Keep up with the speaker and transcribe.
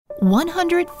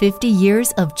150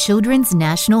 years of Children's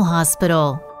National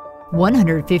Hospital.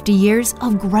 150 years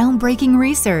of groundbreaking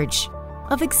research,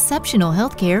 of exceptional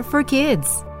healthcare for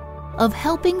kids, of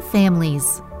helping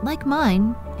families like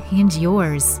mine and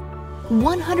yours.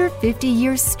 150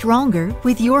 years stronger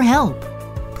with your help.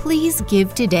 Please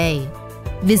give today.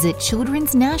 Visit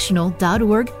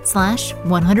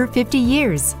childrensnational.org/150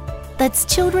 years. That's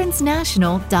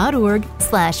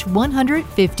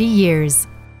childrensnational.org/150 years.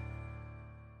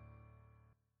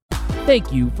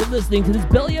 Thank you for listening to this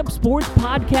Belly Up Sports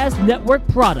Podcast Network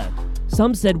product.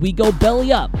 Some said we go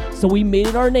belly up, so we made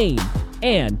it our name,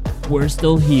 and we're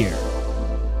still here.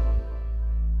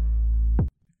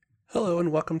 Hello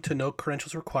and welcome to No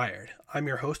Credentials Required. I'm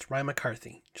your host, Ryan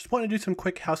McCarthy. Just want to do some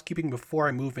quick housekeeping before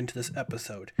I move into this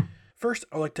episode. First,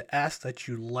 I'd like to ask that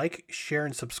you like, share,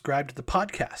 and subscribe to the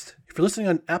podcast. If you're listening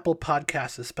on Apple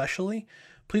Podcasts especially,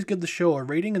 please give the show a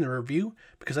rating and a review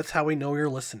because that's how we know you're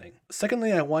listening.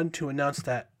 Secondly, I wanted to announce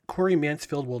that Corey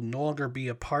Mansfield will no longer be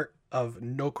a part of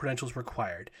No Credentials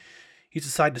Required. He's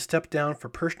decided to step down for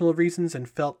personal reasons and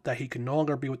felt that he could no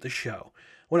longer be with the show.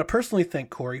 I want to personally thank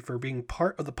Corey for being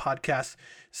part of the podcast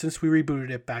since we rebooted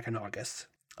it back in August.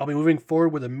 I'll be moving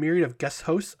forward with a myriad of guest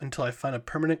hosts until I find a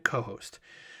permanent co-host.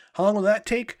 How long will that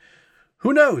take?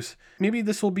 Who knows? Maybe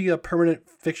this will be a permanent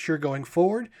fixture going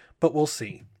forward, but we'll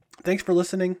see. Thanks for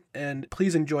listening, and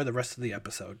please enjoy the rest of the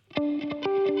episode.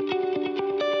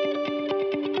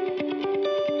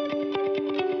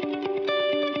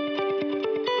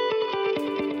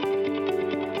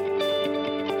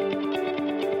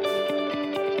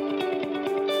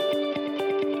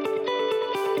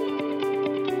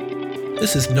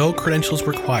 This is No Credentials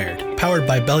Required, powered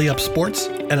by Belly Up Sports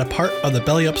and a part of the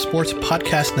Belly Up Sports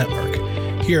Podcast Network.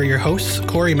 Here are your hosts,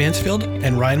 Corey Mansfield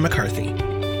and Ryan McCarthy.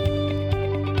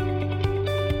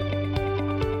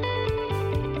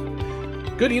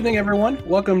 Good evening, everyone.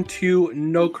 Welcome to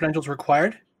No Credentials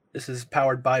Required. This is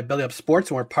powered by Belly Up Sports,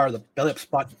 and we're part of the Belly Up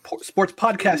Sports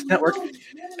Podcast Network.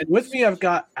 And with me, I've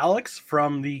got Alex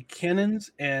from the Cannons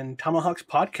and Tomahawks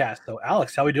podcast. So,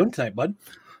 Alex, how are we doing tonight, bud?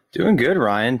 Doing good,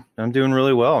 Ryan. I'm doing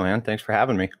really well, man. Thanks for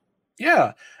having me.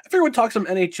 Yeah. I figured we'd talk some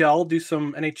NHL, do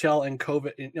some NHL and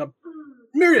COVID,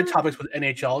 myriad of topics with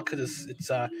NHL because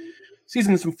it's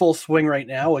season's in full swing right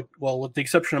now. With the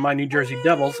exception of my New Jersey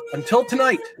Devils until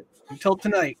tonight,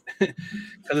 because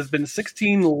it's been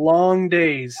 16 long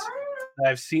days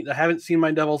that I haven't seen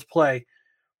my Devils play.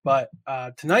 But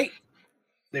tonight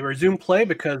they resumed play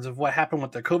because of what happened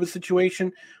with their COVID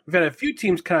situation. We've had a few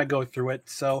teams kind of go through it.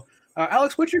 So,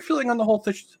 Alex, what's your feeling on the whole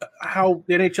how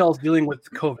the NHL is dealing with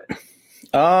COVID?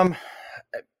 I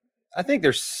think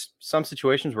there's some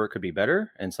situations where it could be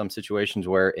better and some situations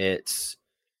where it's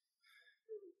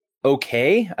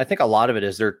okay. I think a lot of it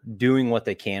is they're doing what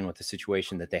they can with the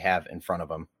situation that they have in front of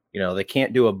them. They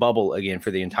can't do a bubble again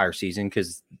for the entire season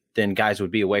because then guys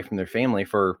would be away from their family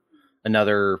for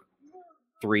another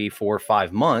 3, 4,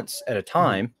 5 months at a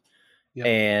time. Yep.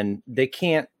 And they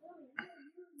can't.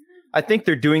 I think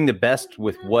they're doing the best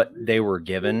with what they were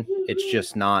given. It's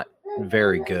just not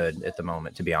very good at the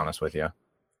moment, to be honest with you.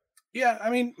 Yeah, I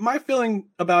mean, my feeling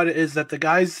about it is that the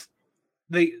guys,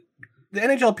 the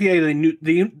NHLPA,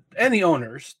 and the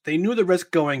owners, they knew the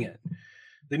risk going in.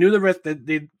 They knew the risk that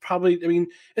they probably. I mean,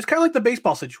 it's kind of like the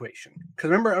baseball situation. Because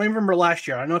I remember last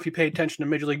year. I don't know if you pay attention to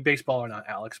Major League Baseball or not,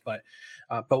 Alex, but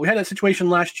we had that situation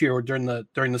last year during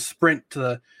the sprint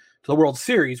to the World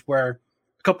Series where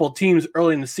a couple of teams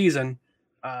early in the season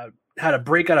had a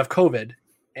breakout of COVID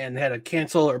and they had to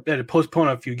cancel or they had to postpone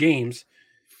a few games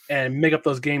and make up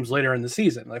those games later in the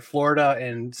season, like Florida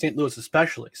and St. Louis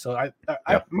especially. So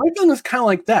my feeling is kind of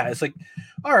like that. It's like,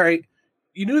 all right,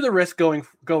 you knew the risk going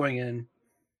in.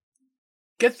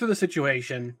 Get through the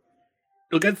situation.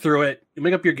 You'll get through it. You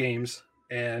make up your games,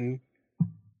 and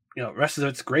the rest of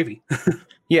it's gravy.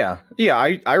 Yeah.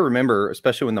 I remember,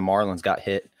 especially when the Marlins got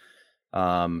hit.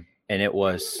 And it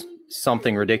was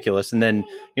something ridiculous. And then,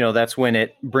 that's when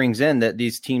it brings in that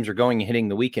these teams are going and hitting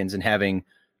the weekends and having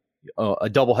a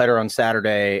doubleheader on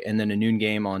Saturday and then a noon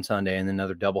game on Sunday and then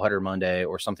another doubleheader Monday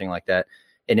or something like that.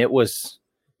 And it was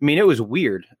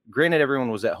weird. Granted, everyone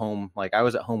was at home. Like I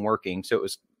was at home working. So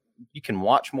you can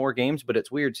watch more games, but it's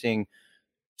weird seeing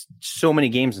so many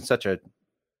games in such a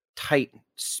tight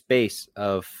space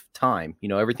of time.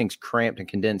 Everything's cramped and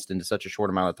condensed into such a short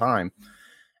amount of time.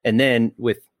 And then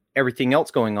with everything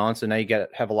else going on, so now you got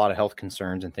to have a lot of health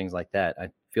concerns and things like that. I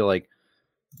feel like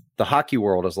the hockey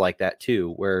world is like that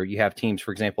too, where you have teams,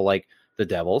 for example, like the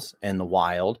Devils and the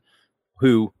Wild,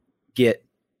 who get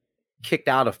kicked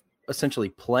out of essentially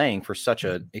playing for such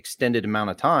an extended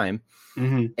amount of time.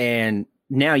 Mm-hmm. And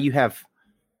now you have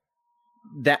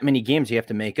that many games you have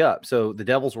to make up. So the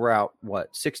Devils were out,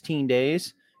 16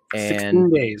 days? And 16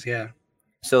 days, yeah.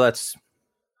 So that's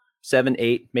 7,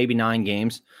 8, maybe 9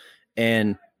 games.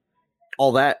 And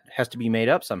all that has to be made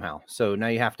up somehow. So now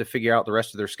you have to figure out the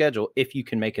rest of their schedule if you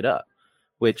can make it up,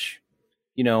 which,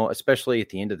 especially at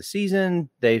the end of the season,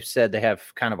 they've said they have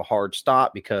kind of a hard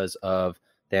stop because of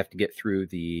they have to get through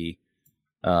the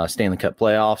Stanley Cup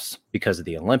playoffs because of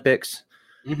the Olympics.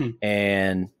 Mm-hmm.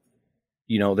 And,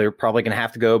 they're probably going to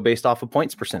have to go based off of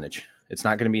points percentage. It's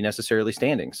not going to be necessarily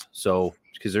standings. So,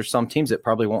 because there's some teams that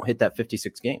probably won't hit that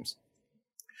 56 games.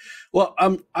 Well,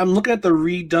 I'm looking at the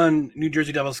redone New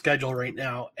Jersey Devils schedule right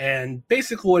now, and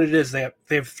basically what it is, they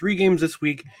have 3 games this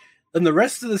week. Then the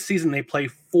rest of the season, they play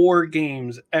 4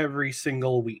 games every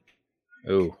single week.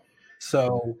 Oh,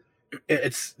 so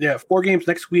it's 4 games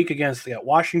next week against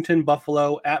Washington,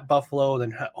 Buffalo, at Buffalo,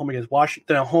 then home against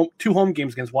Washington, then 2 home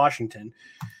games against Washington.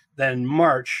 Then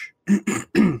March,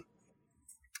 3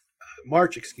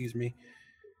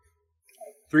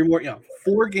 more,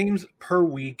 4 games per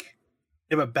week.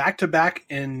 They have a back-to-back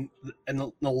in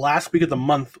the last week of the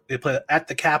month. They play at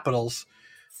the Capitals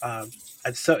on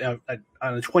the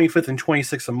 25th and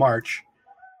 26th of March.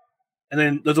 And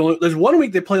then there's 1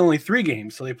 week they play only 3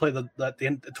 games, so they play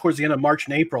towards the end of March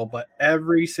and April. But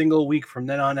every single week from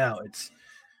then on out, it's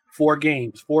 4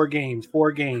 games, 4 games,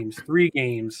 4 games, 3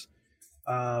 games.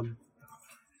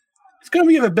 It's going to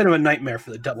be a bit of a nightmare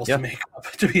for the Devils to make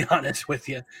up, to be honest with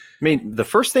you. I mean, the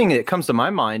first thing that comes to my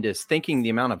mind is thinking the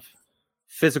amount of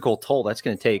physical toll that's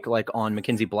going to take, like on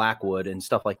Mackenzie Blackwood and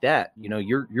stuff like that.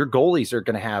 Your goalies are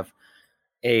going to have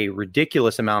a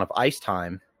ridiculous amount of ice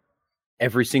time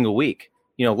every single week.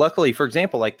 Luckily, for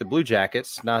example, like the Blue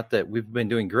Jackets, not that we've been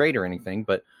doing great or anything,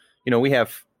 but we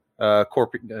have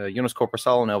Jonas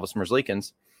Korpisalo and Elvis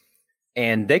Merzlikins,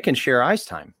 and they can share ice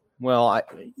time. Well,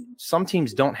 some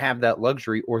teams don't have that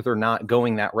luxury, or they're not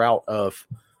going that route of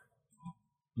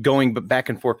going back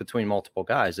and forth between multiple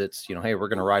guys. It's, hey, we're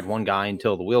going to ride one guy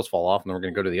until the wheels fall off, and then we're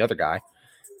going to go to the other guy.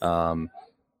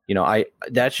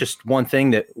 That's just one thing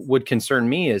that would concern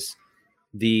me is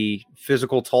the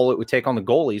physical toll it would take on the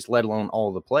goalies, let alone all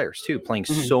of the players too, playing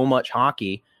so much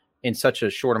hockey in such a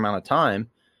short amount of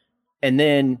time. And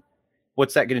then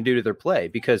what's that going to do to their play?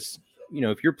 Because,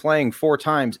 if you're playing 4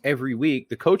 times every week,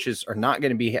 the coaches are not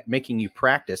going to be making you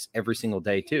practice every single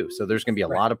day too. So there's going to be a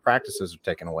lot of practices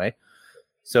taken away.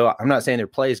 So I'm not saying their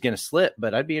play is going to slip,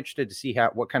 but I'd be interested to see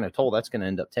what kind of toll that's going to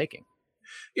end up taking.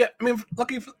 Yeah, I mean,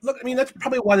 that's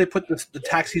probably why they put the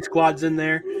taxi squads in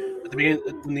there at the beginning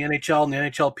in the NHL and the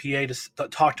NHLPA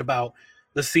talked about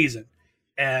the season,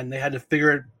 and they had to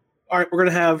figure it. All right, we're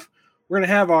gonna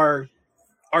have our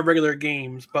regular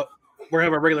games, but we're gonna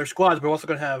have our regular squads. But we're also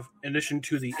gonna have, in addition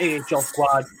to the AHL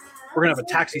squad, we're gonna have a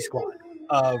taxi squad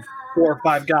of 4 or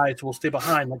 5 guys who will stay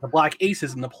behind, like the Black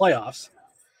Aces in the playoffs.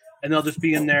 And they'll just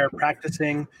be in there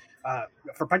practicing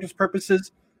for practice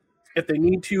purposes. If they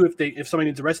need to, if somebody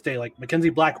needs a rest day, like Mackenzie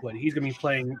Blackwood, he's going to be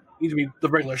playing. He's going to be the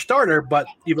regular starter. But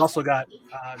you've also got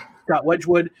Scott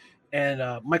Wedgwood and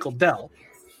Michael Dell,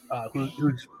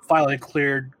 who's finally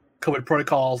cleared COVID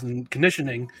protocols and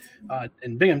conditioning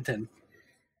in Binghamton.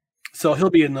 So he'll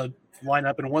be in the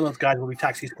lineup, and one of those guys will be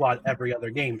taxi squad every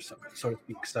other game, so to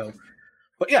speak. So,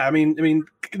 but yeah, I mean,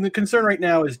 the concern right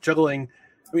now is juggling.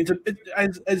 I mean,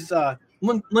 as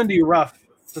Lindy Ruff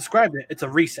described it, it's a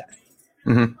reset.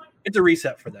 Mm-hmm. It's a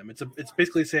reset for them. It's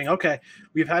basically saying, okay,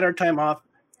 we've had our time off.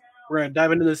 We're going to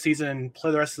dive into the season and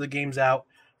play the rest of the games out.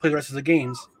 Play the rest of the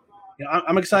games.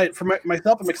 I'm excited for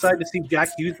myself. I'm excited to see Jack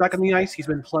Hughes back on the ice. He's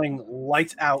been playing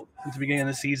lights out since the beginning of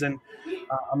the season.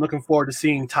 I'm looking forward to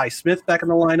seeing Ty Smith back in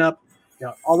the lineup.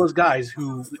 All those guys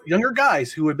younger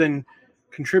guys who have been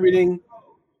contributing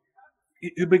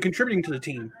to the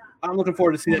team. I'm looking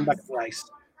forward to seeing them back on the ice.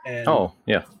 And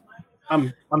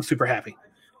I'm super happy.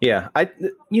 Yeah,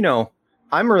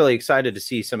 I'm really excited to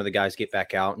see some of the guys get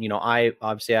back out. I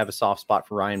obviously have a soft spot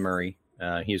for Ryan Murray.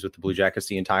 He was with the Blue Jackets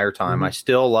the entire time. Mm-hmm. I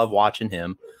still love watching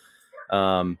him.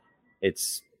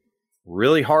 It's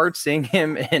really hard seeing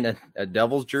him in a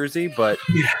Devils jersey, but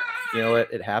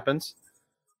it happens.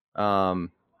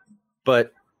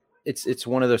 But it's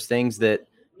one of those things that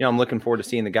I'm looking forward to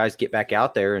seeing the guys get back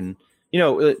out there. And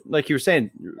like you were saying,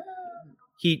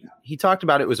 he talked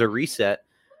about it was a reset.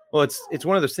 Well, it's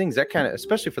one of those things that kind of,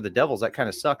 especially for the Devils, that kind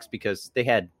of sucks because they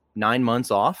had 9 months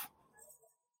off.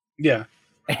 Yeah.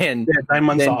 And they had 9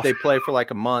 months off. They play for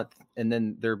like a month and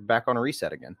then they're back on a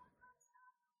reset again.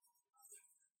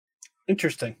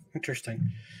 Interesting.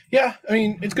 Yeah. I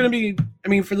mean, it's going to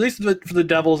be, for at least for the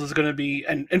Devils, it's going to be,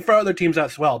 and for other teams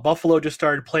as well. Buffalo just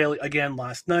started play again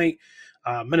last night.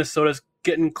 Minnesota's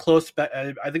getting close.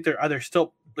 I think they're going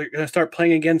to start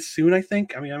playing again soon. I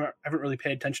think. I mean, I haven't really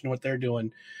paid attention to what they're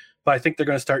doing, but I think they're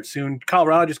going to start soon.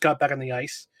 Colorado just got back on the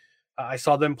ice. I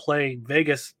saw them play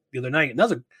Vegas the other night, and that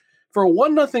was for a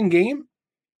 1-0 game.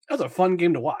 That was a fun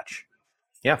game to watch.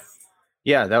 Yeah,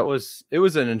 it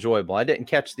was an enjoyable. I didn't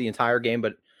catch the entire game,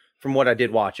 but from what I did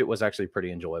watch, it was actually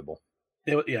pretty enjoyable.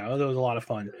 It was a lot of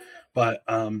fun, but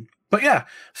yeah.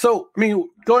 So I mean,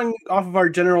 going off of our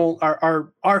general,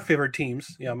 our favorite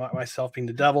teams, myself being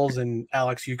the Devils, and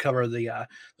Alex, you cover the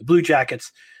Blue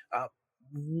Jackets.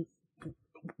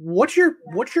 What's your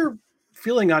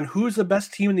feeling on who's the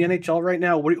best team in the NHL right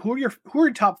now? Who are your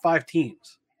top 5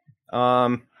 teams?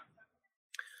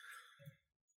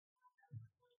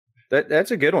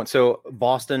 That's a good one. So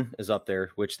Boston is up there,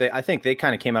 which I think they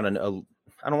kind of came out of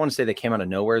I don't want to say they came out of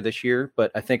nowhere this year,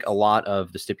 but I think a lot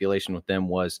of the stipulation with them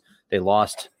was they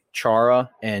lost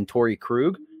Chara and Torrey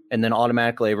Krug, and then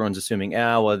automatically everyone's assuming,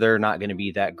 they're not going to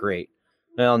be that great.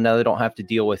 Well, now they don't have to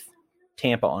deal with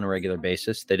Tampa on a regular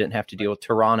basis. They didn't have to deal with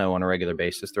Toronto on a regular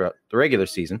basis throughout the regular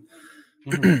season.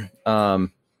 Mm-hmm.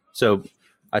 So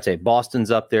I'd say Boston's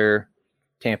up there,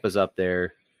 Tampa's up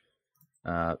there.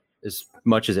 As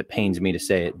much as it pains me to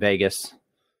say it, Vegas.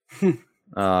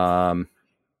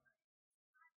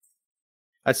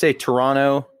 I'd say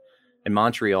Toronto and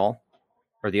Montreal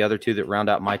are the other two that round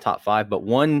out my top 5. But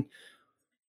one,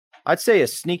 I'd say a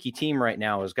sneaky team right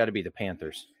now has got to be the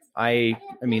Panthers. I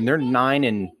mean, they're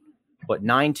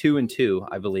 9-2-2,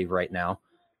 I believe, right now.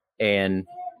 And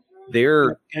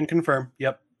can confirm.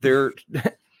 Yep.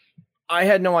 I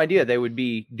had no idea they would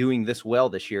be doing this well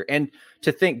this year. And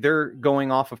to think they're going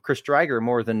off of Chris Driedger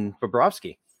more than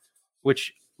Bobrovsky,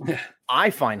 which I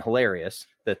find hilarious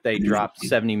that they dropped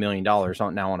 $70 million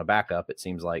now on a backup, it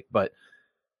seems like. But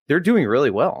they're doing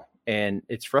really well. And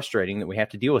it's frustrating that we have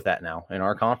to deal with that now in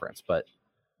our conference. But,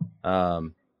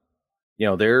 they're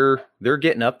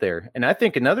getting up there. And I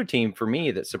think another team for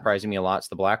me that's surprising me a lot is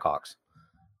the Blackhawks.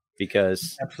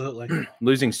 Because absolutely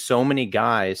losing so many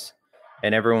guys,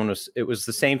 and it was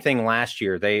the same thing last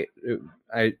year.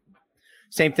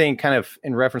 Same thing kind of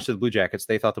in reference to the Blue Jackets.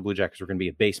 They thought the Blue Jackets were going to be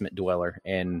a basement dweller,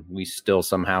 and we still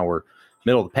somehow were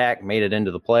middle of the pack, made it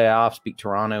into the playoffs, beat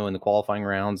Toronto in the qualifying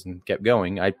rounds, and kept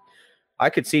going. I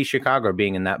could see Chicago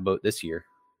being in that boat this year.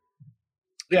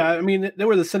 Yeah, I mean, they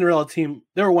were the Cinderella team.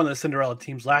 They were one of the Cinderella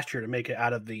teams last year to make it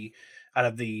out of the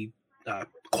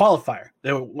qualifier.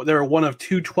 They were one of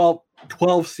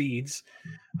 12 seeds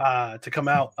to come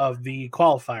out of the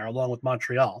qualifier along with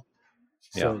Montreal.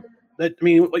 So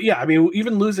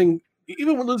even losing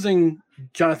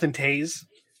Jonathan Toews,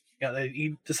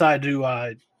 he decided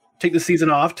to take the season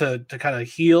off to kind of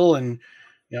heal, and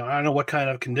I don't know what kind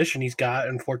of condition he's got,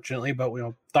 unfortunately, but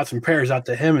thoughts and prayers out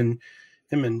to him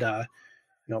and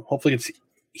hopefully it's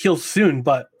healed soon.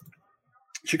 But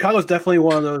Chicago's definitely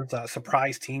one of those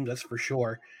surprise teams, that's for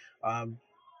sure.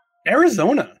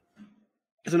 Arizona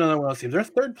is another one of those teams. They're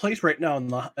third place right now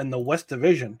in the West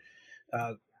Division.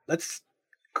 That's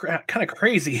kind of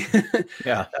crazy.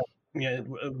 Yeah.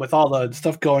 With all the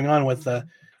stuff going on with the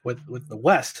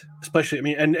West, especially. I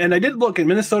mean, and I did look, and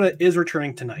Minnesota is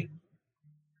returning tonight.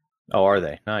 Oh, are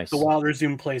they? Nice. The Wild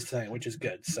resume plays tonight, which is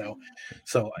good. So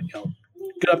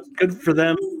good for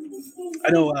them.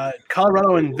 I know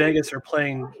Colorado and Vegas are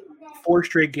playing 4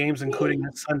 straight games, including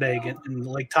this Sunday in the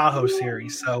Lake Tahoe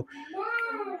series. So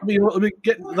that'll be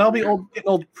getting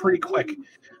old pretty quick.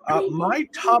 My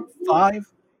top 5,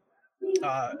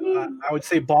 I would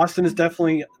say Boston is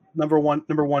definitely number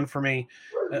one for me.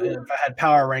 If I had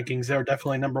power rankings, they're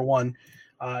definitely number 1.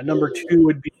 Number 2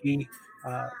 would be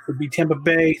Tampa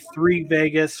Bay, 3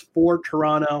 Vegas, 4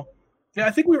 Toronto. Yeah,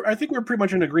 I think we're pretty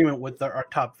much in agreement with our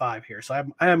top 5 here. So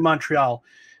I have Montreal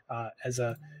as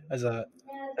a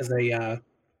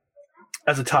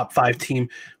top 5 team.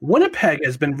 Winnipeg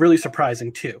has been really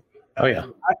surprising too. Oh yeah,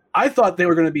 I thought they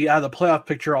were going to be out of the playoff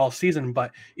picture all season,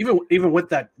 but even with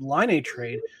that Line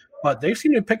trade, but they've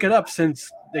seemed to pick it up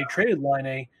since they traded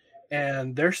Line,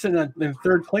 and they're sitting in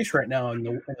third place right now in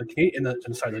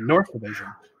the North Division.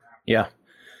 Yeah,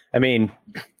 I mean,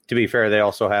 to be fair, they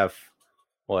also have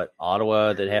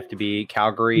Ottawa that have to be.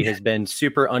 Calgary has been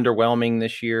super underwhelming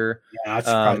this year. Yeah, that's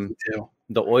surprising too.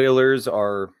 The Oilers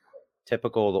are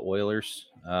typical of the Oilers.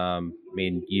 I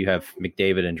mean, you have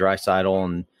McDavid and Draisaitl,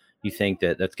 and you think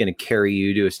that that's going to carry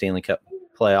you to a Stanley Cup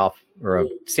playoff or a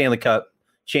Stanley Cup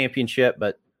championship,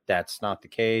 but that's not the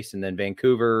case. And then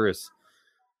Vancouver is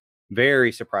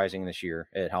very surprising this year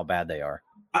at how bad they are.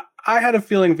 I had a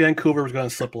feeling Vancouver was going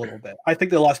to slip a little bit. I think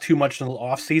they lost too much in the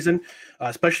offseason,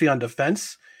 especially on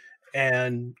defense,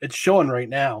 and it's showing right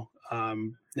now.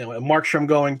 Markstrom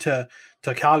going to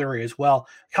Calgary as well.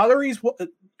 Calgary.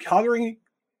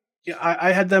 Yeah,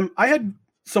 I had them.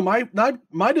 So my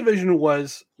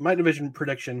division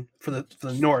prediction for the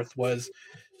North was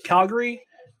Calgary,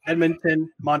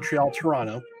 Edmonton, Montreal,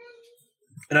 Toronto,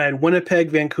 and I had Winnipeg,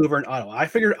 Vancouver, and Ottawa. I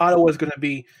figured Ottawa was going to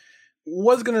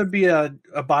be a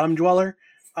bottom dweller.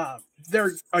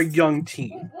 They're a young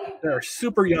team. They're a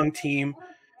super young team,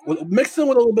 mixed in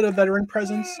with a little bit of veteran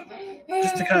presence,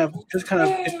 just to kind of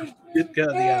get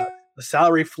the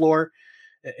salary floor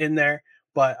in there.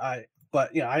 But I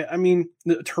mean,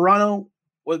 Toronto,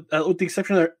 with the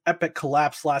exception of their epic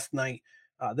collapse last night,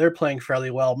 they're playing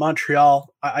fairly well.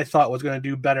 Montreal, I thought was going to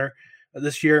do better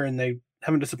this year, and they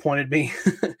haven't disappointed me.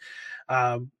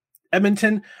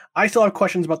 Edmonton, I still have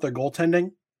questions about their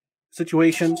goaltending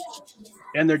situation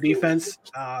and their defense.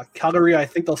 Calgary, I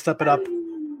think they'll step it up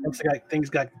once things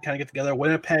got kind of get together.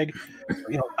 Winnipeg,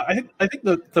 I think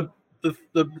the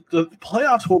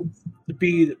playoffs will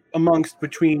be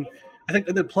between. I think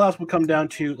the playoffs will come down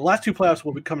to the last two playoffs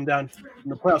will be coming down.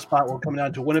 The playoff spot will come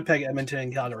down to Winnipeg, Edmonton,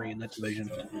 and Calgary in that division.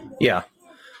 Yeah,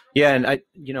 and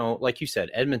like you said,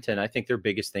 Edmonton. I think their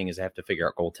biggest thing is they have to figure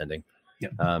out goaltending.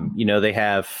 Yeah. They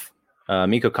have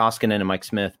Mikko Koskinen and Mike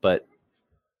Smith, but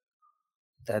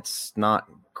that's not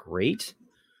great.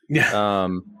 Yeah.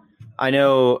 I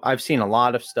know I've seen a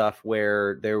lot of stuff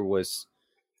where there was,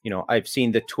 I've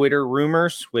seen the Twitter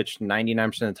rumors, which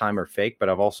 99% of the time are fake, but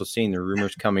I've also seen the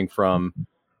rumors coming from,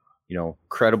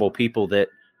 credible people that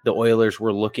the Oilers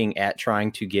were looking at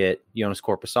trying to get Jonas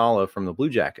Korpisalo from the Blue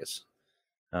Jackets.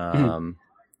 And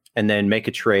then make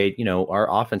a trade. Our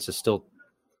offense is still,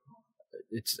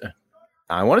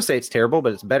 I want to say it's terrible,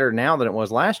 but it's better now than it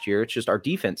was last year. It's just our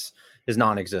defense is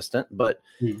non-existent. But,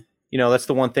 that's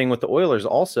the one thing with the Oilers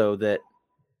also, that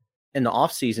in the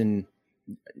offseason,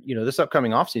 this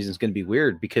upcoming offseason is going to be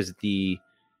weird because the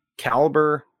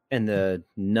caliber and the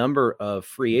number of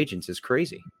free agents is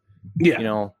crazy.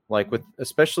 Yeah.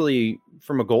 Especially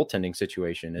from a goaltending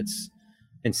situation, it's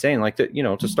insane. Like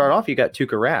to start off, you got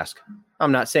Tuukka Rask.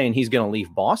 I'm not saying he's going to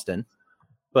leave Boston,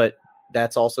 but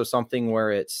that's also something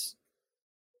where it's,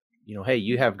 hey,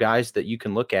 you have guys that you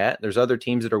can look at. There's other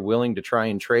teams that are willing to try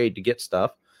and trade to get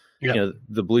stuff. Yeah.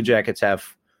 The Blue Jackets have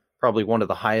probably one of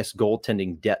the highest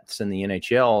goaltending depths in the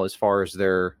NHL as far as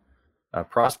their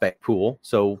prospect pool.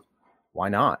 So why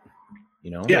not?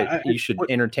 You should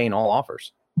entertain all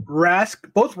offers.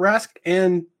 Both Rask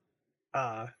and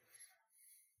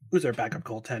who's their backup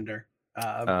goaltender?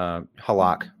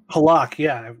 Halak.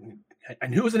 Yeah. I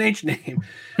knew it was an H name.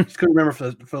 Just couldn't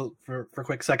remember for a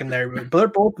quick second there. But they're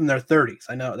both in their 30s.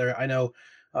 I know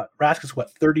Rask is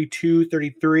 32,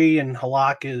 33, and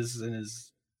Halak is in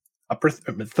his upper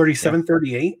 37,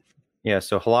 38. Yeah,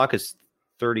 so Halak is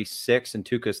 36 and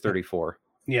Tuukka is 34.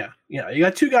 Yeah. You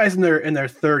got two guys in their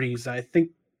 30s. I think,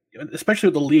 especially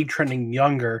with the league trending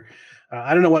younger.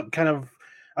 I don't know what kind of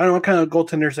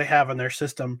goaltenders they have in their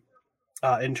system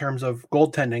in terms of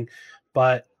goaltending,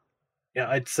 but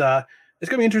it's going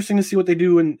to be interesting to see what they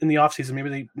do in the offseason. Maybe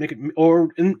they make it, or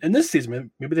in this season,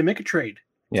 maybe they make a trade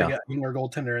to get a younger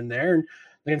goaltender in there and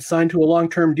they can sign to a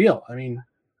long-term deal. I mean,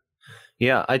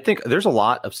 yeah, I think there's a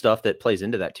lot of stuff that plays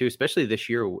into that too, especially this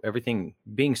year, everything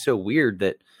being so weird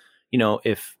that,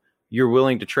 if you're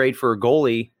willing to trade for a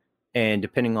goalie and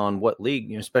depending on what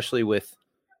league, especially with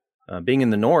being in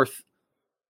the North,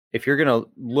 if you're going to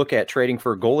look at trading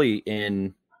for a goalie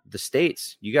in the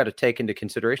States, you got to take into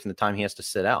consideration the time he has to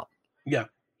sit out. Yeah.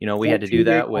 We had to do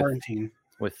that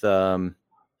with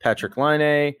Patrick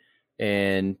Laine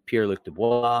and Pierre-Luc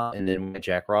Dubois, and then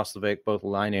Jack Roslovic. Both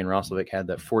Laine and Roslovic had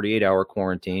that 48-hour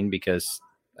quarantine because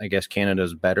I guess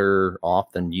Canada's better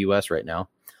off than U.S. right now.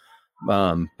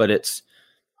 But it's,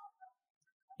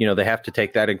 they have to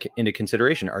take that into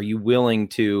consideration. Are you willing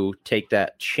to take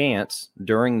that chance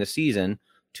during the season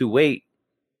to wait,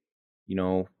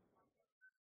 2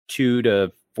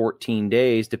 to 14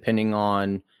 days, depending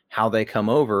on how they come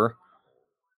over,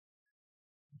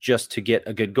 just to get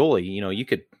a good goalie? You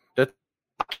could,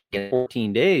 in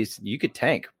 14 days, you could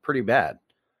tank pretty bad.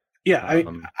 Yeah.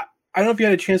 I don't know if you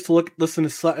had a chance to listen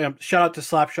to shout out to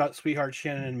Slapshot, Sweetheart,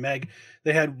 Shannon, and Meg.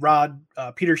 They had Rod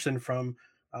Peterson from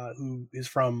who is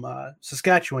from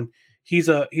Saskatchewan. He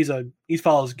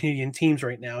follows Canadian teams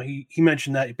right now. He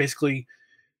mentioned that basically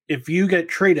if you get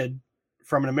traded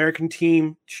from an American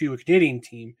team to a Canadian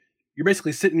team, you're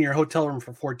basically sitting in your hotel room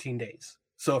for 14 days.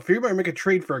 So if you're going to make a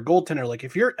trade for a goaltender, like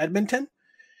if you're Edmonton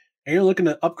and you're looking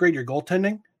to upgrade your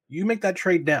goaltending, you make that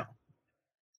trade now.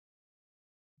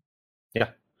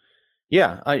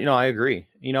 Yeah. I agree.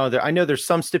 I know there's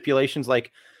some stipulations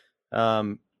like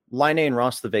Line and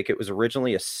Roslovic, it was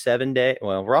originally a 7-day.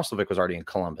 Well, Roslovic was already in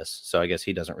Columbus, so I guess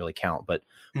he doesn't really count. But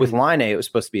with Line, it was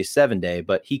supposed to be a 7-day,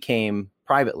 but he came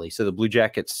privately. So the Blue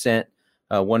Jackets sent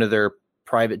one of their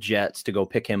private jets to go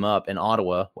pick him up in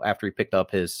Ottawa after he picked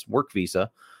up his work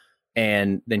visa.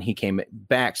 And then he came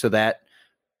back. So that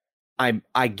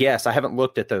I guess I haven't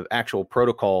looked at the actual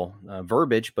protocol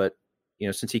verbiage, but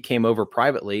since he came over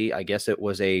privately, I guess it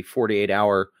was a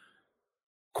 48-hour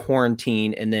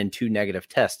quarantine and then 2 negative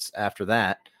tests after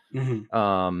that.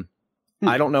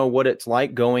 I don't know what it's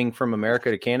like going from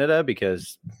America to Canada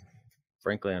because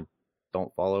frankly, I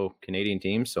don't follow Canadian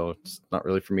teams, so it's not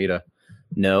really for me to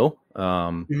know.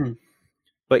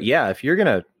 But yeah, if you're going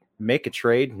to make a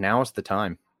trade, now is the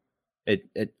time. It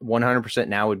 100%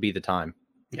 now would be the time.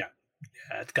 Yeah,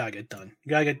 it's got to get done. You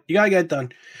got to get it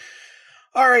done.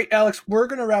 All right, Alex, we're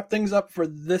going to wrap things up for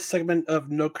this segment of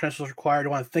No Credentials Required. I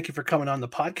want to thank you for coming on the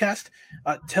podcast.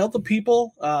 Tell the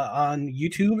people on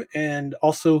YouTube and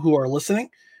also who are listening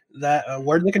that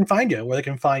where they can find you, where they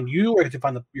can find you, where they can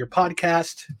find your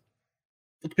podcast.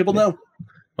 Let people know.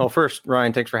 Well, first,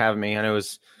 Ryan, thanks for having me. I know it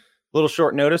was a little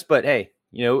short notice, but hey,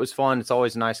 it was fun. It's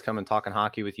always nice coming talking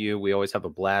hockey with you. We always have a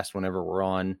blast whenever we're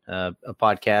on a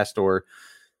podcast or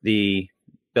the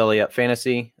Belly Up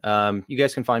Fantasy. You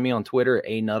guys can find me on Twitter,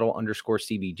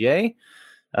 @anuddle_CBJ.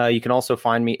 You can also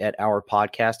find me at our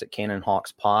podcast at Cannon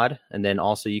Hawks Pod. And then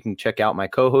also you can check out my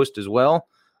co-host as well,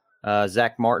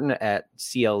 Zach Martin at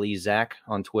CLE Zach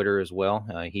on Twitter as well.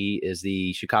 He is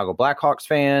the Chicago Blackhawks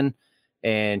fan,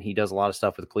 and he does a lot of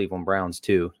stuff with the Cleveland Browns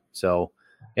too. So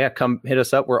yeah, come hit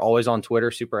us up. We're always on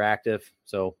Twitter, super active.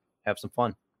 So have some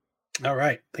fun. All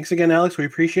right. Thanks again, Alex. We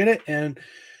appreciate it. And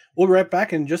we'll be right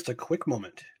back in just a quick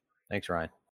moment. Thanks, Ryan.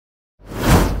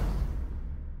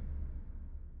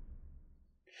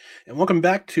 And welcome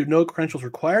back to No Credentials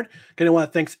Required. Again, I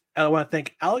want to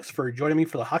thank Alex for joining me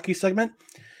for the hockey segment.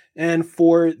 And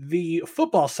for the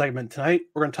football segment tonight,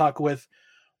 we're going to talk with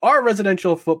our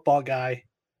residential football guy,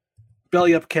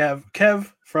 Belly Up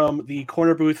Kev from the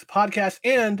Corner Booth podcast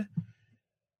and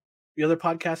the other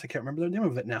podcast. I can't remember the name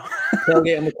of it now.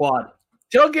 Tailgate on the Quad.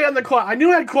 Tailgate on the Quad. I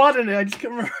knew I had quad in it. I just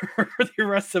can't remember the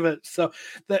rest of it. So,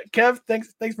 Kev,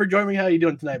 thanks for joining me. How are you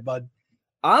doing tonight, bud?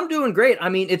 I'm doing great. I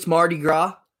mean, it's Mardi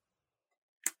Gras.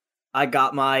 I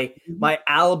got my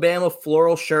Alabama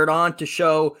floral shirt on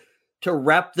to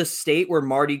rep the state where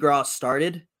Mardi Gras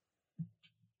started.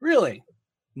 Really?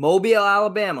 Mobile,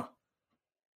 Alabama.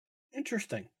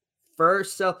 Interesting.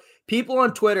 So people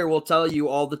on Twitter will tell you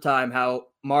all the time how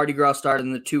Mardi Gras started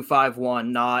in the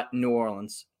 251, not New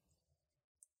Orleans.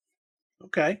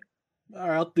 Okay. All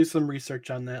right, I'll do some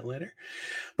research on that later.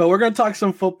 But we're going to talk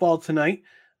some football tonight.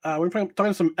 We're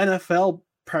talking some NFL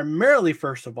primarily,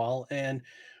 first of all, and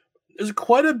there's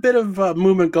quite a bit of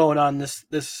movement going on this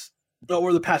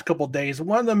over the past couple of days.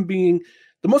 One of them being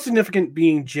the most significant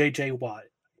being J.J. Watt.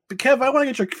 But Kev, I want to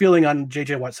get your feeling on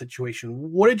J.J. Watt's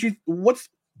situation. What's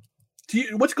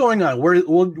going on? Where do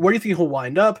you think he'll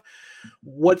wind up?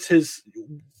 What do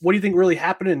you think really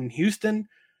happened in Houston?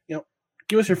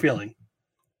 Give us your feeling.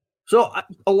 So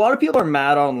a lot of people are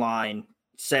mad online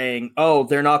saying, oh,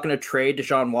 they're not going to trade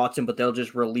Deshaun Watson, but they'll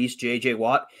just release J.J.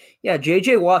 Watt. Yeah,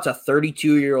 J.J. Watt's a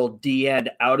 32-year-old D-end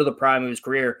out of the prime of his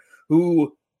career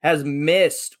who has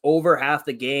missed over half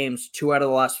the games 2 out of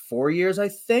the last 4 years, I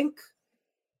think.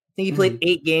 I think he played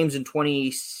 8 games in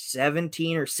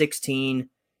 2017 or 16,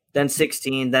 then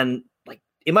 16, then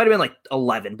it might have been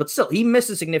 11, but still, he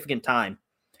missed a significant time.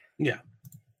 Yeah.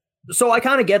 So I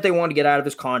kind of get they want to get out of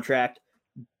his contract,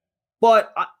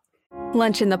 but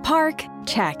Lunch in the park?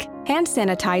 Check. Hand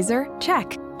sanitizer?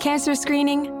 Check. Cancer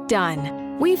screening?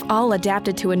 Done. We've all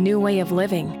adapted to a new way of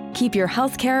living. Keep your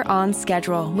healthcare on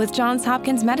schedule with Johns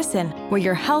Hopkins Medicine, where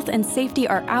your health and safety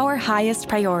are our highest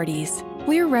priorities.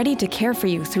 We're ready to care for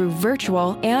you through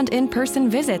virtual and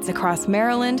in-person visits across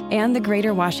Maryland and the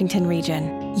greater Washington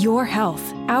region. Your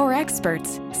health, our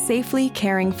experts, safely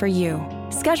caring for you.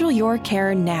 Schedule your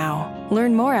care now.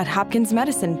 Learn more at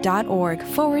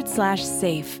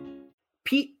hopkinsmedicine.org/safe.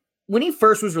 Pete, when he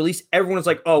first was released, everyone was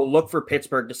like, oh, look for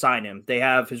Pittsburgh to sign him. They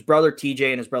have his brother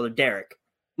TJ and his brother Derek.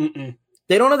 They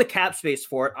don't have the cap space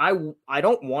for it. I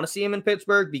don't want to see him in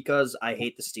Pittsburgh because I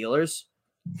hate the Steelers.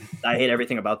 I hate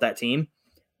everything about that team.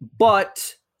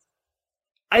 But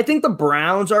I think the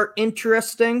Browns are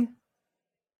interesting.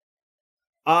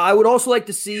 I would also like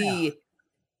to see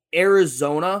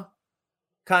Arizona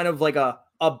kind of like a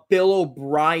Bill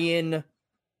O'Brien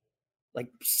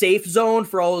safe zone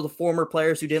for all of the former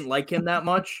players who didn't like him that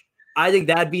much. I think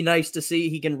that'd be nice to see.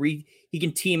 He can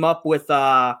team up with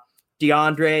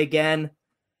DeAndre again.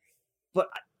 But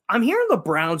I'm hearing the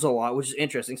Browns a lot, which is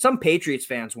interesting. Some Patriots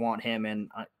fans want him,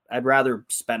 and I'd rather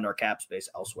spend our cap space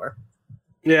elsewhere.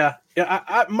 Yeah.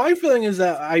 My feeling is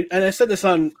that I said this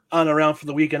on Around for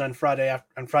the Weekend on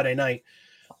Friday night.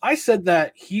 I said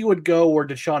that he would go where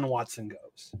Deshaun Watson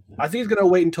goes. I think he's going to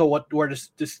wait until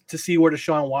to see where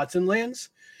Deshaun Watson lands.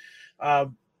 A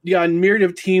myriad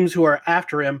of teams who are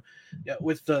after him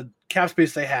with the cap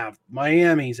space they have.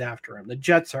 Miami's after him. The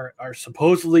Jets are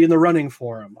supposedly in the running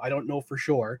for him. I don't know for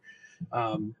sure,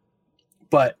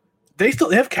 but they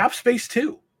have cap space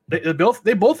too. They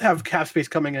both have cap space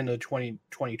coming into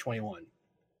 2021.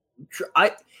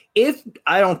 I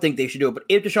don't think they should do it, but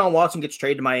if Deshaun Watson gets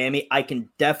traded to Miami, I can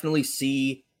definitely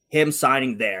see him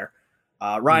signing there.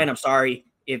 Ryan, I'm sorry.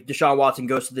 If Deshaun Watson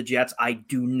goes to the Jets, I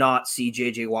do not see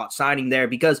J.J. Watt signing there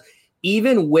because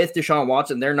even with Deshaun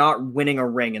Watson, they're not winning a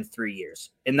ring in 3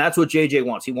 years. And that's what J.J.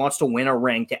 wants. He wants to win a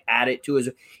ring to add it to his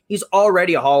 – he's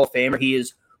already a Hall of Famer. He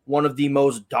is one of the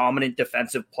most dominant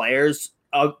defensive players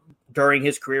during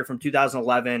his career from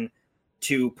 2011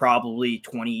 to probably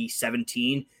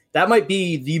 2017. That might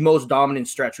be the most dominant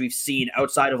stretch we've seen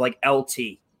outside of like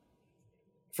LT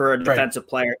for a defensive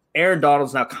player. Aaron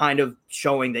Donald's now kind of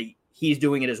showing that he's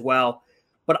doing it as well.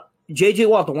 But J.J.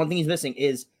 Watt, the one thing he's missing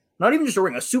is not even just a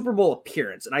ring, a Super Bowl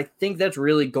appearance. And I think that's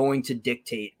really going to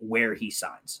dictate where he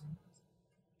signs.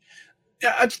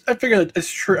 Yeah, I figure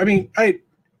it's true. I mean, I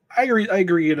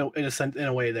agree in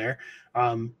a way there.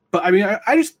 But I mean,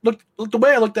 I just looked the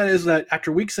way I looked at it is that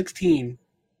after week 16,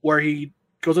 where he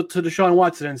goes up to Deshaun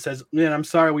Watson and says, "Man, I'm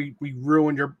sorry we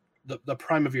ruined the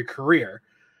prime of your career."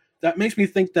 That makes me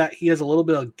think that he has a little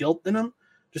bit of guilt in him,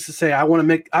 just to say, I want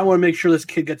to make sure this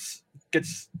kid gets to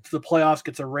the playoffs,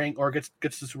 gets a ring, or gets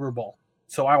the Super Bowl.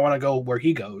 So I want to go where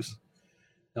he goes.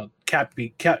 Cap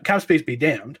space be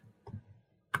damned.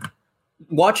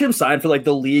 Watch him sign for like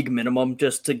the league minimum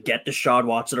just to get Deshaun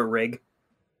Watson a ring.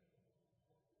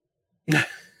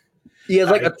 He has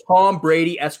like a Tom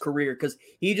Brady-esque career because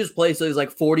he just plays till he's like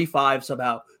 45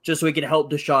 somehow, just so he can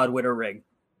help Deshaun win a ring.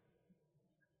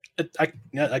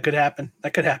 That could happen.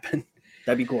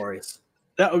 That'd be glorious.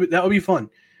 That would be fun.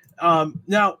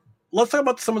 Now let's talk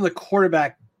about some of the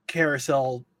quarterback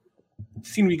carousel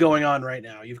seem to be going on right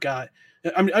now. You've got,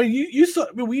 I mean, you saw,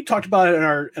 we talked about it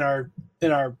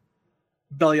in our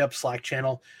Belly Up Slack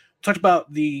channel. We talked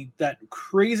about that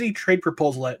crazy trade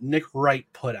proposal that Nick Wright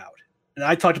put out. And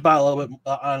I talked about it a little bit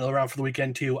on Around for the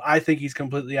Weekend too. I think he's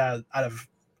completely out of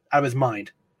his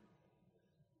mind.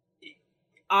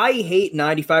 I hate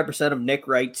 95% of Nick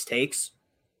Wright's takes.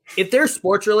 If they're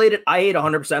sports related, I hate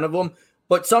 100% of them.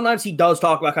 But sometimes he does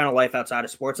talk about kind of life outside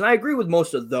of sports. And I agree with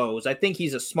most of those. I think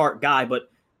he's a smart guy, but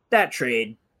that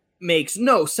trade makes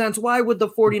no sense. Why would the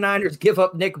 49ers give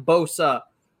up Nick Bosa?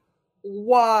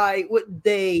 Why would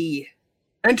they?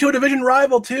 And to a division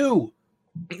rival too.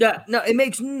 Yeah, no, it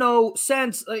makes no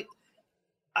sense. Like,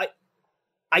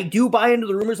 I do buy into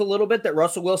the rumors a little bit that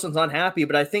Russell Wilson's unhappy,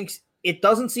 but I think it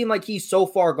doesn't seem like he's so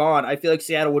far gone. I feel like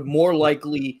Seattle would more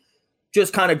likely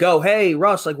just kind of go, "Hey,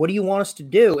 Russ, like, what do you want us to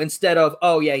do?" Instead of,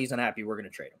 "Oh yeah, he's unhappy, we're going to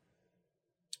trade him."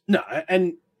 No,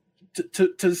 and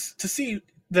to see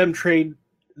them trade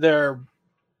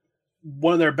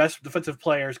one of their best defensive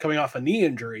players coming off a knee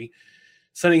injury,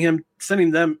 sending him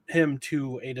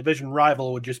to a division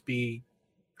rival would just be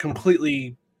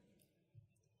completely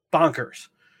bonkers.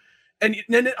 And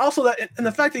also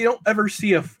the fact that you don't ever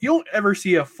see a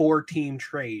 4-team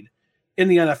trade in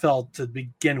the NFL to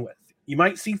begin with. You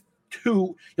might see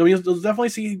two. You'll definitely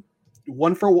see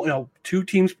 2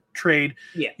 teams trade.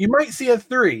 Yeah. You might see a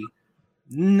 3.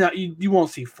 No, you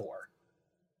won't see 4.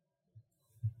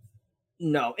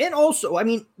 No. And also, I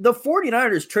mean, the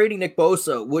 49ers trading Nick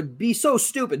Bosa would be so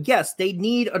stupid. Yes, they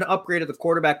need an upgrade at the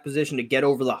quarterback position to get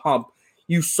over the hump.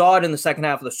 You saw it in the second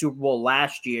half of the Super Bowl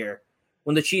last year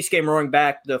when the Chiefs came roaring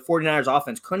back. The 49ers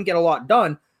offense couldn't get a lot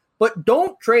done. But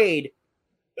don't trade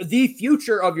the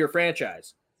future of your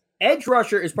franchise. Edge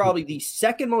rusher is probably the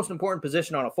second most important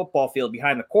position on a football field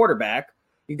behind the quarterback.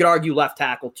 You could argue left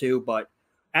tackle too, but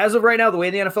as of right now, the way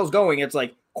the NFL is going, it's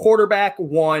like quarterback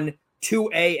 1,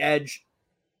 2A edge,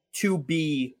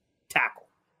 2B tackle.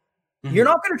 Mm-hmm. You're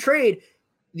not going to trade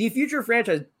the future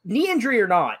franchise, knee injury or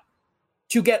not,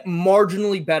 to get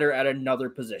marginally better at another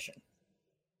position.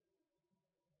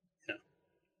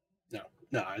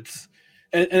 No, it's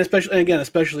and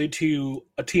especially to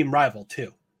a team rival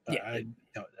too. Yeah,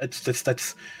 that's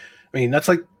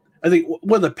like, I think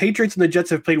the Patriots and the Jets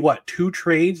have played 2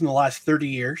 trades in the last 30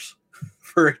 years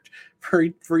for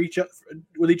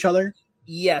each other.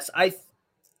 Yes, I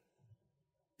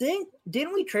think,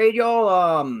 didn't we trade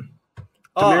y'all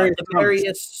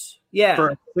Demaryius, yeah, for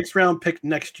a 6th round pick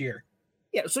next year?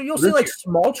 Yeah, so you'll see like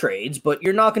small trades, but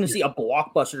you're not going to see a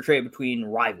blockbuster trade between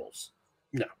rivals.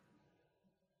 No.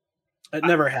 It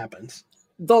never happens.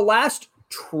 The last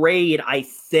trade I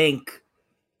think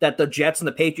that the Jets and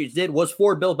the Patriots did was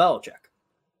for Bill Belichick.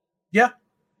 Yeah.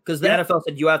 Because the NFL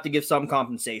said you have to give some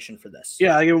compensation for this.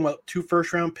 Yeah, I gave him 2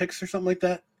 first-round picks or something like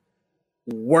that.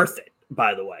 Worth it,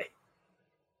 by the way.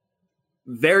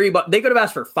 They could have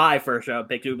asked for 5 first-round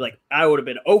picks. It would be like, I would have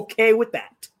been okay with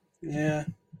that. Yeah,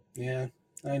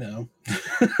 I know.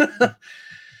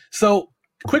 So,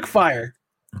 quick fire.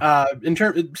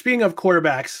 Speaking of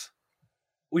quarterbacks,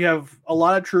 we have a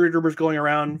lot of true rumors going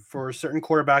around for certain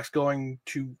quarterbacks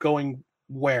going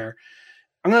where.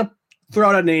 I'm gonna throw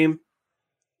out a name,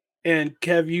 and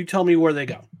Kev, you tell me where they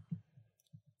go.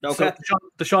 Okay. So,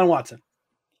 Deshaun Watson.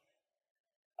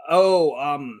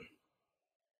 Oh,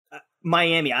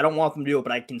 Miami. I don't want them to do it,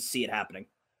 but I can see it happening.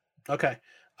 Okay.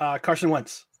 Carson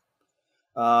Wentz.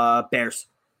 Bears.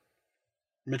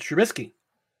 Mitch Trubisky.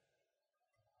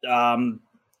 The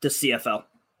CFL.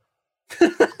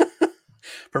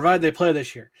 Provided they play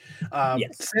this year.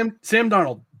 Yes. Sam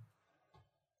Darnold.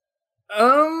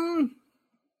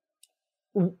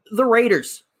 The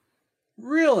Raiders.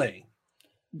 Really?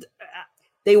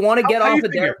 They want to get off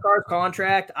of Derek Carr's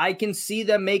contract. I can see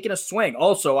them making a swing.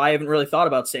 Also, I haven't really thought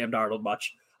about Sam Darnold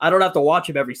much. I don't have to watch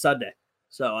him every Sunday,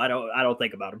 so I don't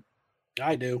think about him.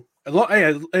 I do.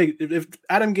 Hey, if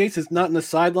Adam Gase is not in the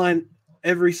sideline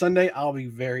every Sunday, I'll be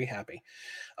very happy.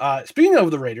 Speaking of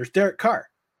the Raiders, Derek Carr.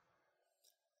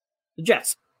 The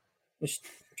Jets. Just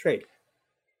trade.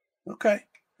 Okay.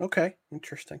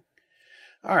 Interesting.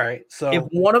 All right. So if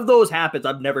one of those happens,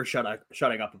 I'm never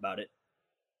shutting up about it.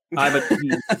 I'm a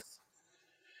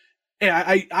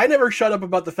yeah, I never shut up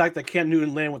about the fact that Cam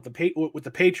Newton landed with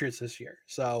the Patriots this year.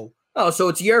 So so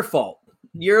it's your fault.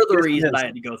 You're the reason I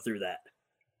had to go through that.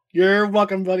 You're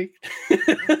welcome, buddy.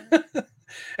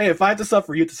 Hey, if I have to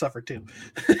suffer, you have to suffer too.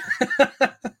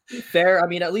 Fair. I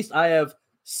mean, at least I have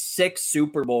 6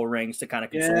 Super Bowl rings to kind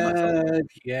of console myself.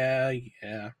 Yeah.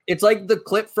 It's like the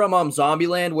clip from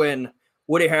Zombieland when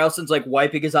Woody Harrelson's like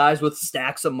wiping his eyes with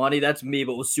stacks of money. That's me,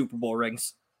 but with Super Bowl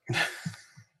rings.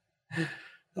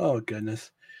 Oh,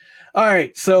 goodness. All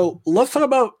right. So let's talk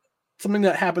about something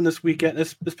that happened this weekend,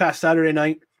 this past Saturday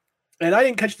night. And I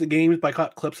didn't catch the games, but I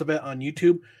caught clips of it on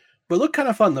YouTube. But it looked kind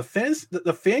of fun. The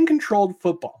fan-controlled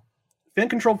football.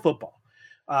 Fan-controlled football.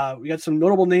 We got some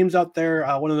notable names out there.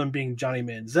 One of them being Johnny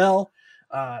Manziel.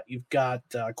 You've got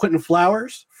Quentin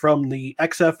Flowers from the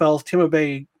XFL's Tampa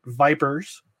Bay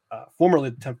Vipers, formerly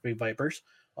the Tampa Bay Vipers,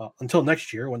 until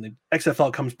next year when the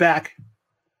XFL comes back.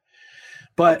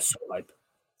 But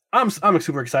I'm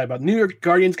super excited about New York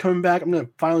Guardians coming back. I'm going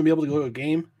to finally be able to go to a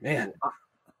game. Man.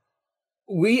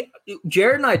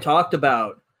 Jared and I talked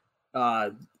about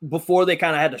before they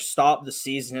kind of had to stop the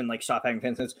season and like stop having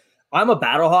fans. I'm a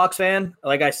Battlehawks fan.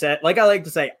 Like I like to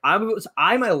say,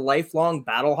 I'm a lifelong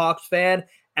Battlehawks fan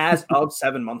as of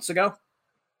 7 months ago.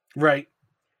 Right.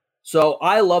 So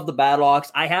I love the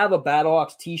Battlehawks. I have a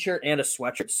Battlehawks t-shirt and a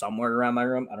sweatshirt somewhere around my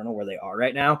room. I don't know where they are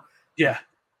right now. Yeah.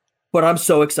 But I'm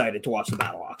so excited to watch the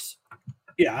Battlehawks.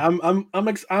 Yeah,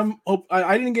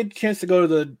 I didn't get a chance to go to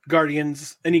the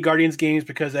any Guardians games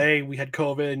because A, we had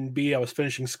COVID, and B, I was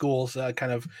finishing school, so that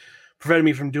kind of prevented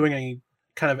me from doing any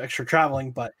kind of extra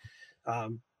traveling. But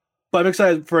I'm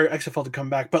excited for XFL to come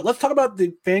back. But let's talk about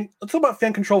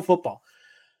fan control football.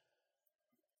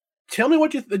 Tell me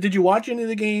did you watch any of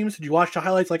the games? Did you watch the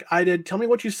highlights like I did? Tell me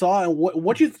what you saw and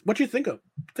what you think of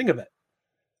it.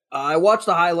 I watched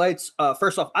the highlights.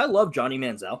 First off, I love Johnny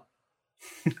Manziel.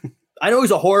 I know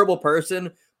he's a horrible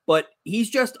person, but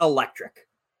he's just electric.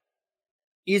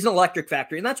 He's an electric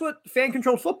factory, and that's what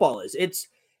fan-controlled football is. It's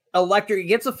electric. It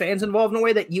gets the fans involved in a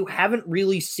way that you haven't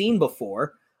really seen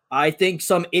before. I think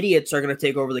some idiots are going to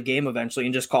take over the game eventually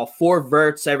and just call 4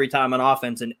 verts every time on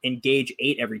offense and engage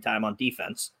 8 every time on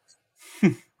defense.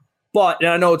 But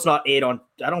I know it's not 8 on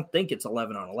 – I don't think it's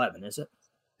 11 on 11, is it?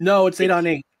 No, it's 8 on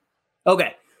 8.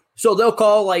 Okay. So they'll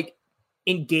call, like,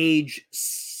 engage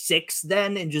 6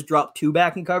 then and just drop 2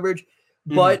 back in coverage.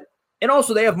 But and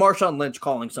also they have Marshawn Lynch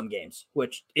calling some games,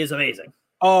 which is amazing.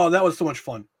 Oh, that was so much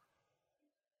fun.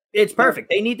 It's perfect.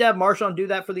 They need to have Marshawn do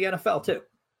that for the NFL too.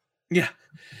 Yeah.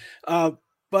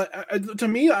 But to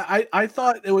me, I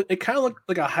thought it kind of looked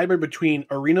like a hybrid between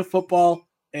arena football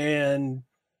and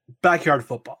backyard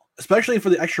football, especially for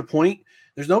the extra point.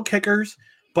 There's no kickers,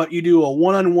 but you do a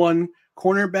one-on-one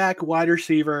cornerback, wide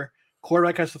receiver,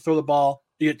 quarterback has to throw the ball.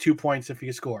 You get 2 points if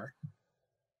you score.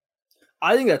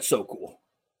 I think that's so cool.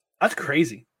 That's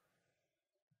crazy.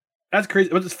 But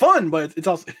it's fun, but it's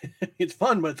also it's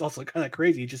fun, but it's also kind of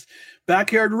crazy. Just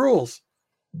backyard rules.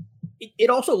 It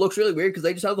also looks really weird because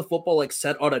they just have the football like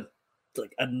set on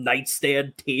a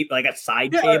nightstand tape, like a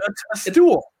side table. A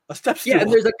stool. A step stool. Yeah,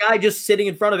 and there's a guy just sitting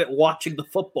in front of it watching the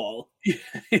football.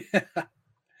 Yeah.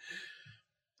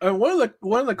 And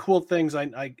one of the cool things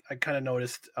I kind of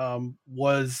noticed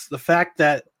was the fact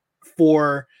that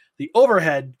for the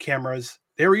overhead cameras,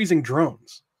 they were using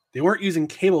drones. They weren't using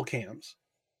cable cams.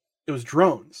 It was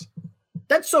drones.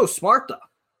 That's so smart, though.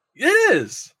 It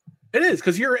is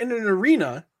because you're in an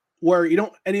arena where you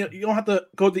don't have to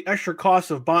go the extra cost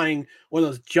of buying one of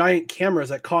those giant cameras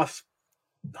that costs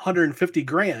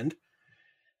 $150,000, and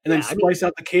then splice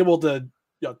out the cable to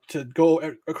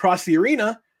go across the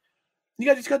arena. You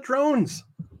guys just got drones.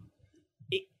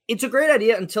 It's a great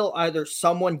idea until either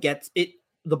someone gets it,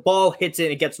 the ball hits it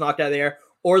and it gets knocked out of the air,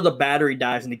 or the battery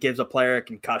dies and it gives a player a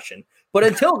concussion. But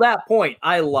until that point,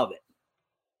 I love it.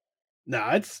 No,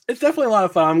 it's definitely a lot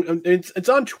of fun. It's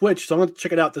on Twitch, so I'm going to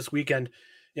check it out this weekend.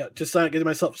 Just sign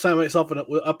myself up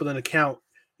with an account.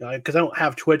 Because I don't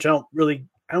have Twitch. I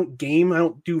don't game. I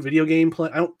don't do video game play.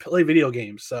 I don't play video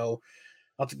games. So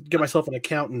I'll have to get myself an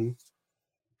account and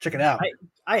check it out.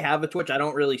 I have a Twitch. I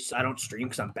don't stream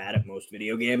because I'm bad at most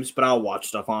video games, but I'll watch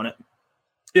stuff on it.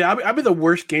 Yeah, I'd be the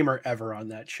worst gamer ever on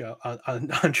that show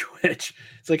on Twitch.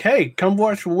 It's like, hey, come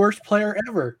watch the worst player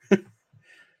ever.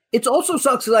 It also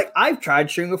sucks. Like, I've tried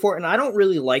streaming before, and I don't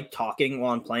really like talking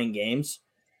while I'm playing games.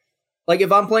 Like,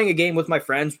 if I'm playing a game with my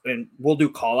friends, and we'll do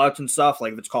call-outs and stuff,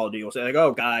 like if it's Call of Duty, we'll say, like,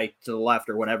 oh, guy to the left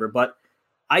or whatever. But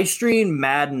I streamed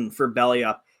Madden for Belly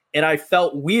Up, and I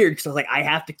felt weird because I was like, I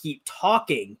have to keep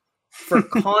talking for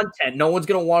content. No one's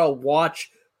going to want to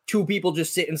watch two people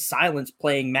just sit in silence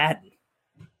playing Madden.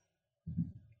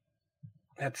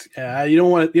 That's you don't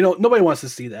want to, nobody wants to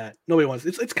see that. Nobody wants.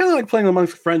 It's kind of like playing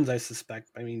amongst friends, I suspect.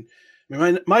 I mean,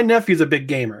 my nephew's a big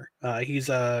gamer. He's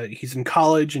in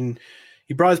college and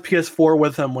he brought his PS4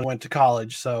 with him when he went to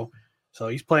college. So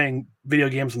he's playing video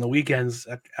games on the weekends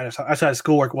outside of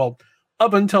schoolwork. Well,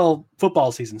 up until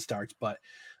football season starts, but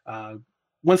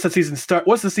once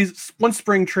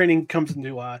spring training comes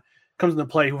into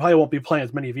play, he probably won't be playing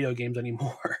as many video games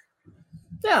anymore.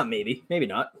 Yeah, maybe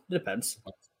not. It depends.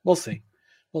 We'll see.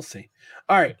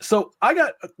 All right. So I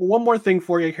got one more thing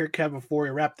for you here, Kev, before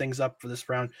we wrap things up for this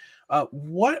round.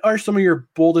 What are some of your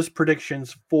boldest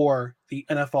predictions for the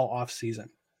NFL offseason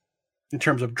in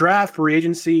terms of draft, free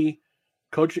agency,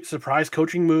 surprise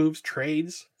coaching moves,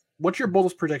 trades? What's your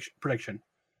boldest prediction?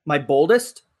 My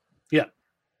boldest? Yeah.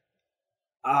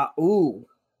 I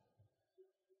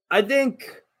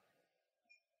think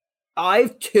I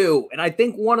have two, and I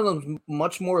think one of them's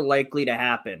much more likely to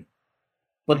happen.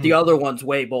 But the other one's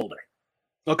way bolder.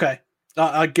 Okay.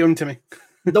 Give them to me.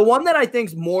 The one that I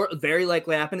think is very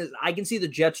likely to happen is I can see the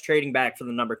Jets trading back for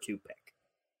the number 2 pick.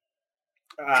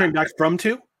 Trading back from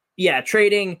 2? Yeah,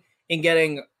 trading and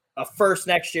getting a first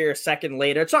next year, a second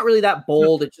later. It's not really that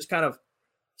bold. It's just kind of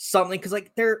something because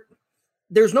like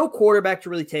there's no quarterback to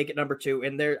really take at number 2.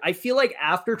 And I feel like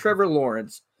after Trevor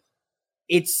Lawrence,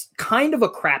 it's kind of a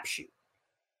crapshoot.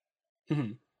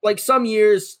 Mm-hmm. Like some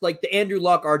years, like the Andrew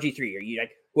Luck RG3 year,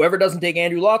 whoever doesn't take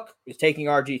Andrew Luck is taking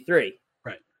RG3.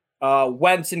 Right.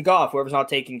 Wentz and Goff. Whoever's not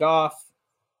taking Goff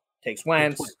takes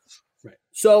Wentz. Right.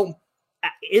 So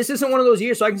this isn't one of those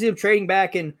years. So I can see them trading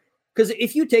back, and because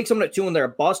if you take someone at 2 and they're a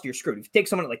bust, you're screwed. If you take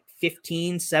someone at like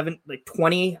 15, 7, like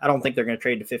 20, I don't think they're going to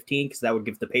trade to 15 because that would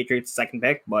give the Patriots a second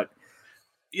pick. But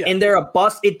and they're a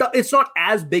bust. It's not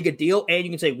as big a deal, and you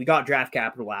can say we got draft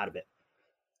capital out of it.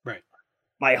 Right.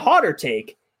 My hotter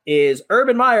take is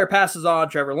Urban Meyer passes on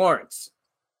Trevor Lawrence.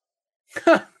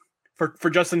 for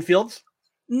Justin Fields?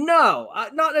 No,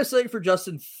 not necessarily for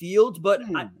Justin Fields, but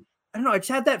I don't know. I just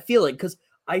had that feeling because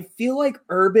I feel like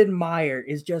Urban Meyer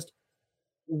is just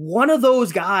one of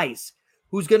those guys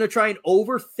who's going to try and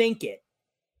overthink it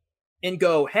and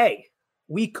go, hey,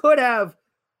 we could have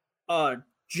a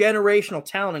generational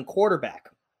talent and quarterback,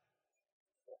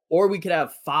 or we could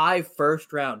have 5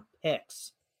 first-round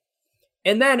picks.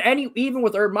 And then even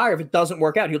with Urban Meyer, if it doesn't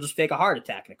work out, he'll just fake a heart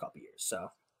attack in a couple years.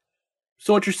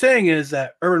 So what you're saying is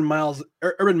that Urban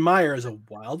Meyer is a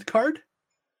wild card?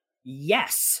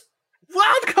 Yes.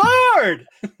 Wild card!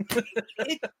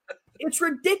 It's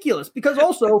ridiculous because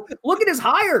also look at his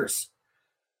hires.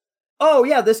 Oh,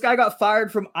 yeah, this guy got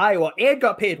fired from Iowa and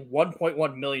got paid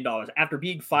 $1.1 million after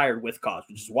being fired with cause,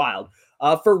 which is wild,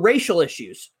 for racial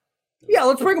issues. Yeah,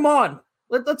 let's bring him on.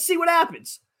 Let's see what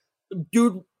happens.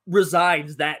 Dude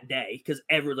resigns that day because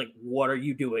everyone's like, what are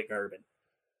you doing, Urban?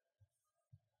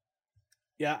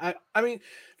 Yeah, I mean,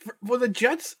 for the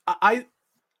Jets, I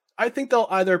think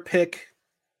they'll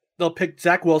pick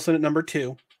Zach Wilson at number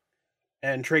 2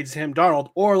 and trade him Darnold,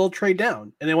 or they'll trade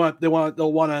down and they'll want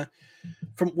to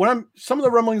some of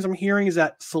the rumblings I'm hearing is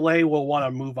that Saleh will want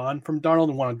to move on from Darnold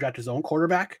and want to draft his own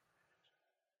quarterback,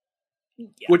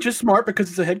 which is smart because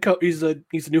he's a head coach. He's a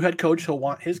new head coach. He'll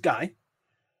want his guy.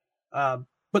 But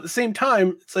at the same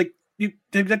time, it's like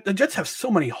the Jets have so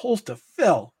many holes to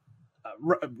fill.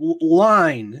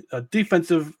 Line,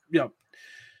 defensive,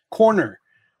 corner,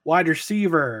 wide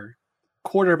receiver,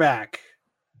 quarterback,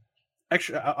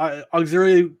 extra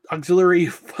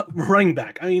auxiliary running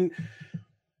back. I mean,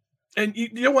 and you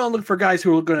don't want to look for guys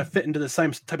who are going to fit into the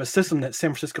same type of system that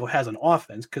San Francisco has on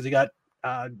offense, because you got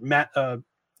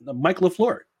Mike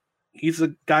LaFleur. He's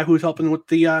the guy who's helping with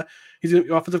he's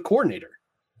the offensive coordinator.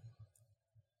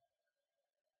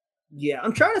 Yeah,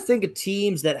 I'm trying to think of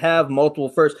teams that have multiple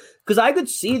firsts, because I could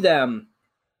see the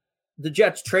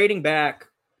Jets trading back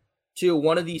to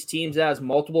one of these teams that has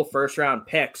multiple first-round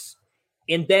picks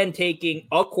and then taking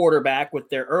a quarterback with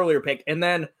their earlier pick and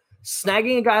then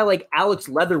snagging a guy like Alex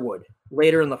Leatherwood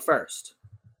later in the first.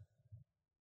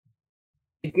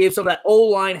 It gave some of that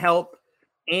O-line help,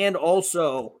 and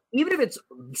also, even if it's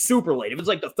super late, if it's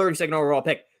like the 32nd overall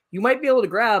pick, you might be able to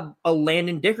grab a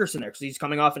Landon Dickerson there because he's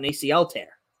coming off an ACL tear.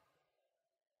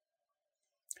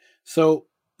 So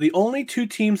the only two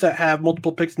teams that have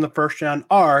multiple picks in the first round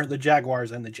are the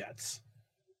Jaguars and the Jets.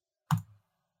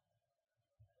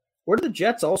 Where did the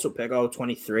Jets also pick?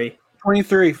 23.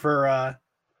 23 for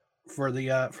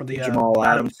the Jamal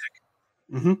Adams.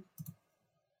 Mm-hmm.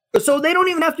 So they don't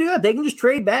even have to do that. They can just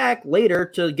trade back later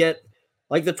to get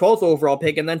like the 12th overall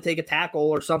pick and then take a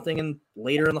tackle or something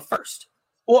later in the first.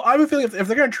 Well, I have a feeling if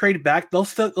they're going to trade back, they'll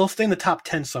stay in the top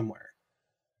 10 somewhere.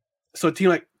 So a team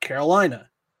like Carolina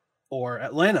or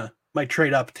Atlanta might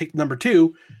trade up, take number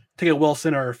 2, take a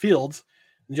Wilson or a Fields.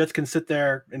 The Jets can sit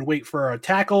there and wait for a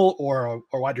tackle or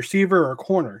a wide receiver or a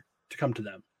corner to come to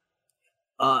them.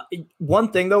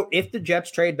 One thing, though, if the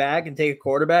Jets trade back and take a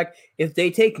quarterback, if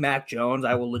they take Mac Jones,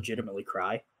 I will legitimately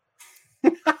cry.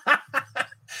 I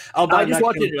just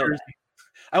want you to know that.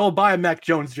 I will buy a Mac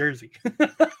Jones jersey.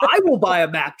 I will buy a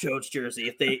Mac Jones jersey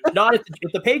if the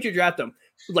Patriots draft him,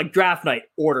 like draft night,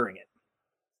 ordering it.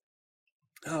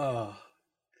 Oh,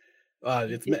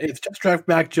 it's just draft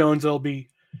Mac Jones. It'll be.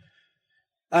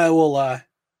 I will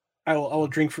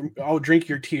drink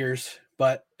your tears.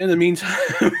 But in the meantime,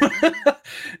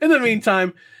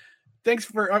 thanks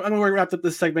for. I'm going to wrap up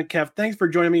this segment, Kev. Thanks for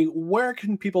joining me. Where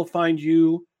can people find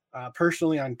you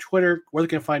personally on Twitter? Where they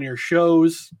can find your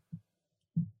shows?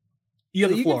 You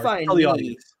have the floor. Tell the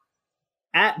audience.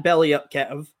 At Belly Up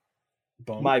Kev.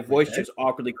 Boom. My voice just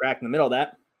awkwardly cracked in the middle of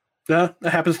that. That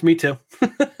happens to me too.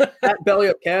 At Belly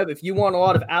Up Kev, if you want a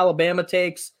lot of Alabama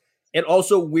takes and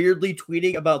also weirdly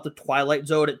tweeting about the Twilight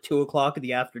Zone at 2:00 in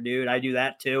the afternoon, I do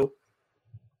that too.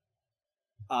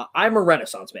 I'm a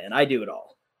Renaissance man. I do it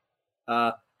all.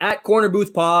 At Corner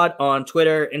Booth Pod on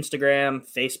Twitter, Instagram,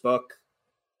 Facebook.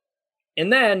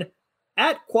 And then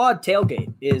at Quad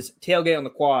Tailgate is Tailgate on the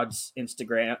Quad's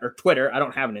Instagram or Twitter. I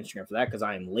don't have an Instagram for that because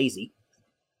I am lazy.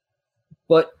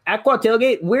 But at Quad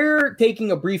Tailgate, we're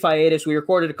taking a brief hiatus. We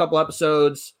recorded a couple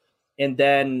episodes, and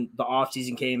then the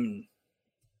offseason came. And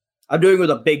I'm doing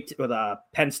with a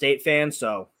Penn State fan,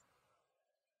 so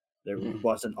there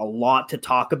wasn't a lot to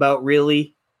talk about,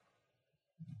 really.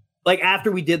 Like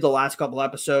after we did the last couple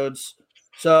episodes.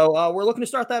 So we're looking to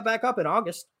start that back up in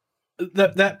August.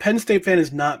 That Penn State fan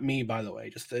is not me, by the way.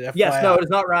 Just FYI. Yes, no, it is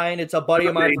not Ryan. It's a buddy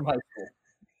of mine from high school.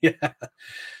 Yeah.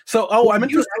 So, I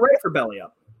meant to write for Belly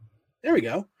Up. There we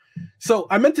go. So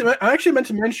I actually meant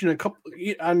to mention a couple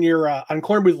on your on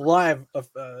Corner Booth Live of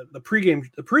the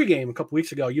pregame a couple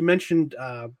weeks ago. You mentioned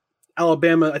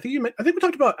Alabama. I think we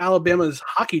talked about Alabama's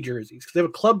hockey jerseys because they have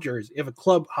a club jersey. They have a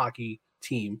club hockey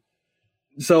team.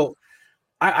 So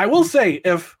I will say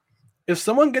if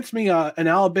someone gets me an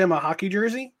Alabama hockey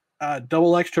jersey,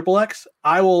 XXX, XXX,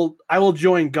 I will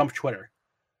join Gump Twitter.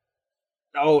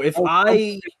 Oh, if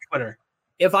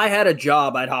I had a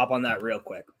job, I'd hop on that real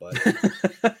quick. But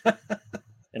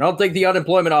and I don't think the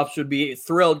unemployment office would be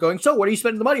thrilled going, so what are you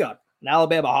spending the money on? An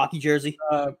Alabama hockey jersey?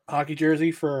 Hockey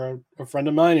jersey for a friend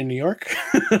of mine in New York.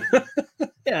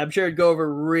 Yeah, I'm sure it'd go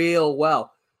over real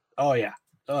well. Oh, yeah.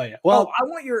 Well, I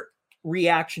want your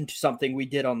reaction to something we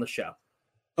did on the show.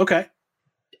 Okay.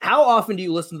 How often do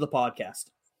you listen to the podcast?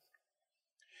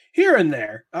 Here and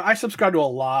there. I subscribe to a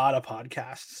lot of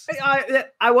podcasts.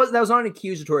 That was not an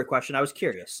accusatory question. I was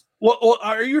curious. Well,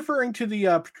 are you referring to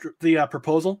the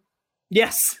proposal?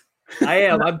 Yes, I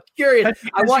am. I'm curious.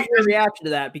 I want your reaction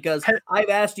to that because I've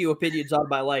asked you opinions on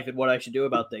my life and what I should do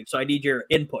about things. So I need your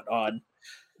input on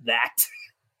that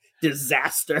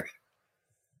disaster.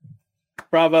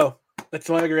 Bravo. That's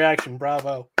my reaction.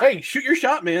 Bravo. Hey, shoot your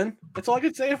shot, man. That's all I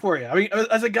can say for you. I mean,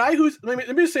 as a guy who's, let me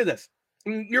just say this.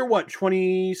 You're what,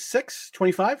 26,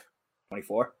 25?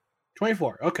 24.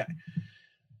 24. Okay.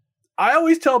 I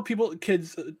always tell people,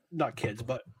 kids, not kids,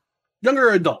 but younger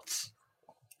adults.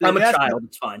 I'm a child.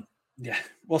 It's fine. Yeah.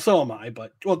 Well, so am I,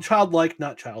 but childlike,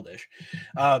 not childish.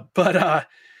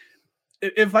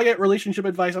 If I get relationship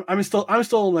advice, I'm in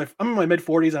my mid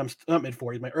 40s. I'm not mid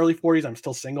 40s, my early 40s. I'm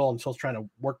still single. I'm still trying to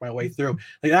work my way through.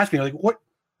 They ask me like, what?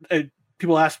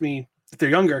 People ask me if they're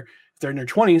younger, if they're in their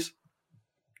 20s.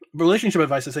 Relationship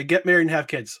advice, I say, get married and have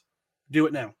kids. Do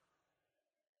it now.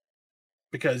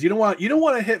 Because you don't want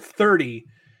to hit 30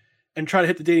 and try to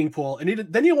hit the dating pool, and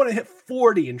then you want to hit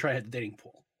 40 and try to hit the dating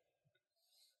pool.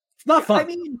 It's not fun. I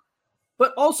mean,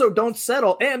 but also don't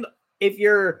settle. And if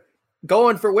you're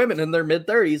going for women in their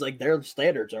mid-30s, like their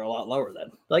standards are a lot lower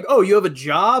then. Like, oh, you have a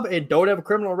job and don't have a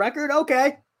criminal record?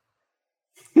 Okay.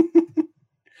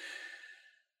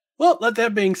 Well,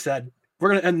 that being said, we're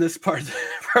going to end this part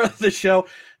of the show.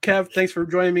 Kev, thanks for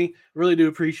joining me. Really do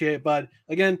appreciate it, bud.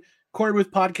 Again, Corner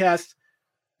Booth Podcast,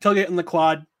 Tailgate in the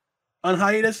Quad, on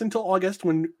hiatus until August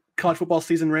when college football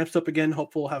season ramps up again.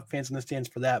 Hopefully we'll have fans in the stands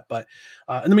for that. But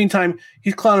in the meantime,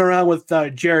 he's clowning around with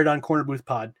Jared on Corner Booth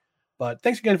Pod. But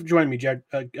thanks again for joining me, Jared.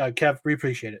 Kev, we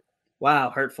appreciate it. Wow,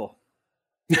 hurtful.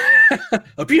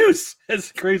 Abuse,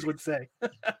 as Graves would say. All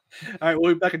right,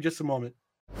 we'll be back in just a moment.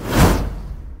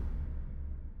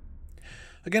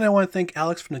 Again, I want to thank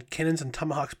Alex from the Cannons and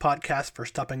Tomahawks podcast for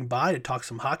stopping by to talk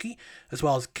some hockey, as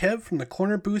well as Kev from the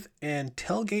Corner Booth and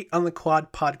Tailgate on the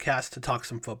Quad podcast to talk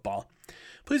some football.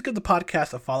 Please give the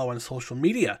podcast a follow on social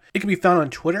media. It can be found on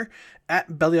Twitter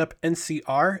at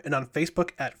BellyUpNCR and on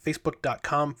Facebook at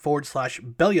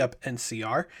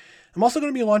facebook.com/BellyUpNCR. I'm also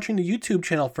going to be launching the YouTube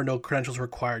channel for No Credentials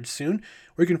Required soon,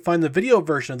 where you can find the video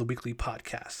version of the weekly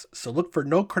podcast. So look for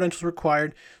No Credentials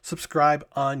Required, subscribe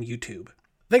on YouTube.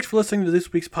 Thanks for listening to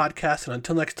this week's podcast, and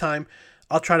until next time,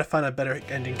 I'll try to find a better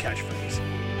ending catchphrase.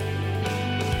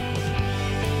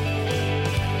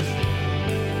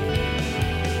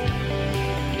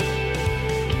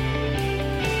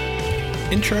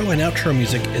 Intro and outro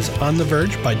music is On the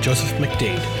Verge by Joseph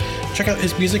McDade. Check out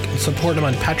his music and support him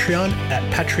on Patreon at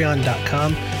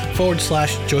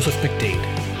patreon.com/Joseph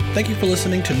McDade. Thank you for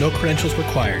listening to No Credentials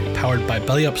Required, powered by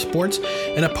Belly Up Sports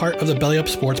and a part of the Belly Up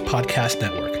Sports Podcast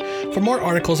Network. For more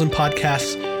articles and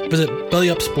podcasts, visit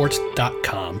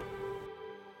bellyupsports.com.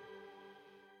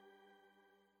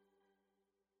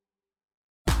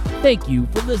 Thank you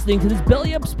for listening to this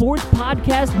Belly Up Sports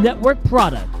Podcast Network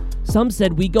product. Some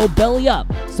said we go belly up,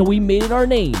 so we made it our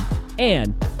name,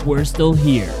 and we're still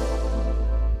here.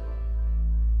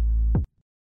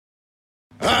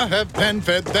 I have been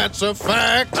fed, that's a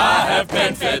fact. I have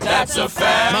been fed, that's a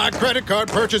fact. My credit card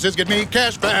purchases get me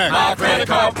cash back. My credit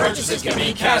card purchases get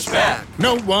me cash back.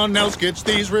 No one else gets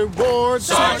these rewards.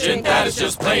 Sergeant, that is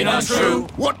just plain untrue.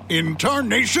 What in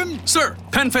tarnation? Sir,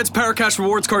 PenFed's Paracash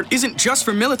Rewards Card isn't just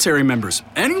for military members.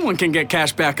 Anyone can get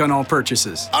cash back on all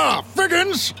purchases. Ah,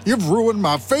 Figgins, you've ruined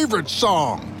my favorite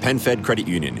song. PenFed Credit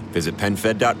Union. Visit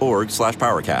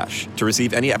PenFed.org/PowerCash. To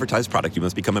receive any advertised product, you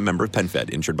must become a member of PenFed,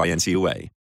 insured by NCUA.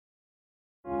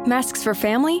 Masks for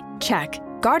family? Check.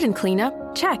 Garden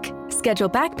cleanup? Check. Schedule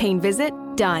back pain visit?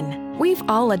 Done. We've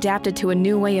all adapted to a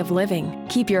new way of living.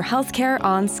 Keep your healthcare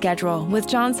on schedule with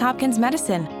Johns Hopkins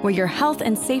Medicine, where your health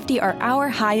and safety are our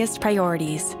highest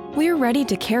priorities. We're ready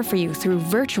to care for you through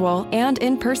virtual and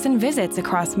in-person visits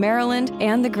across Maryland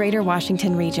and the greater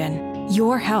Washington region.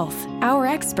 Your health, our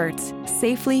experts,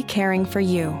 safely caring for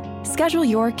you. Schedule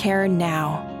your care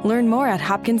now. Learn more at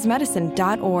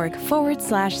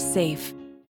hopkinsmedicine.org/safe.